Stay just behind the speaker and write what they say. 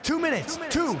2 minutes,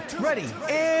 ready,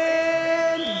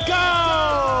 and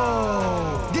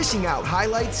go! Dishing out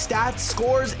highlights, stats,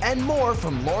 scores, and more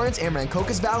from Lawrence and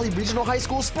Rancocas Valley Regional High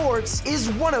School Sports is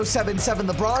 107.7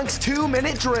 The Bronx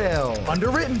 2-Minute Drill.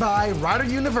 Underwritten by Rider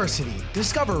University.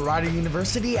 Discover Rider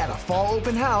University at a fall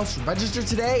open house. Register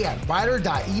today at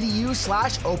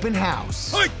rider.edu/open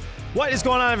house. What is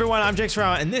going on, everyone? I'm Jake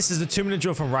Serrano, and this is the 2-Minute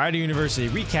Drill from Rider University,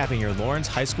 recapping your Lawrence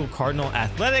High School Cardinal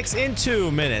athletics in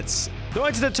 2 minutes.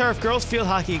 Going to the turf, girls field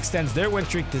hockey extends their win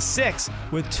streak to 6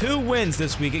 with 2 wins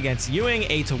this week against Ewing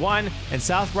 8-1 and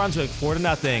South Brunswick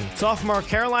 4-0. Sophomore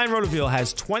Caroline Rodeville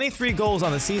has 23 goals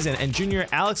on the season and junior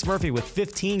Alex Murphy with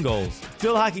 15 goals.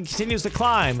 Field hockey continues to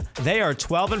climb. They are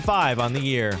 12-5 on the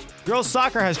year. Girls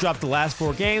soccer has dropped the last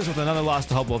 4 games with another loss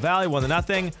to Hopewell Valley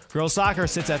 1-0. Girls soccer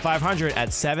sits at 500 at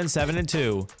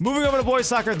 7-2. Moving over to boys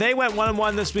soccer, they went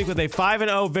 1-1 this week with a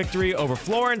 5-0 victory over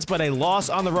Florence, but a loss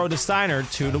on the road to Steiner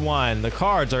 2-1. The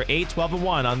Cards are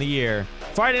 8-12-1 on the year.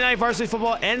 Friday night varsity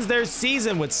football ends their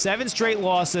season with 7 straight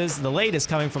losses, the latest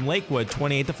coming from Lakewood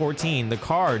 28-14. The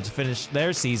Cards finished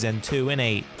their season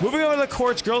 2-8. Moving over to the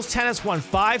courts, girls tennis won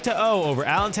 5-0 over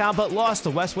Allentown but lost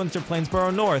to Westminster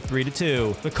Plainsboro North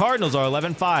 3-2. The Cardinals are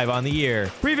 11-5 on the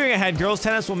year. Previewing ahead, girls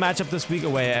tennis will match up this week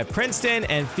away at Princeton,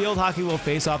 and field hockey will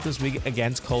face off this week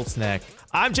against Colts Neck.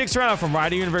 I'm Jake Serrano from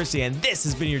Rider University, and this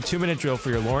has been your 2-Minute Drill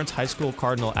for your Lawrence High School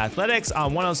Cardinal athletics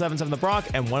on 107.7 The Bronx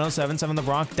and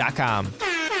 107.7thebronx.com.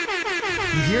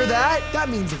 You hear that? That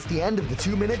means it's the end of the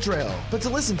 2-Minute Drill. But to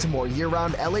listen to more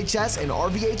year-round LHS and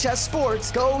RVHS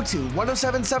sports, go to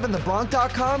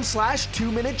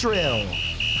 107.7thebronx.com/2-Minute Drill.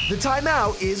 The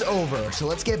timeout is over, so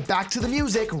let's get back to the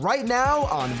music right now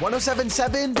on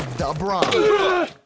 107.7 The Bronx.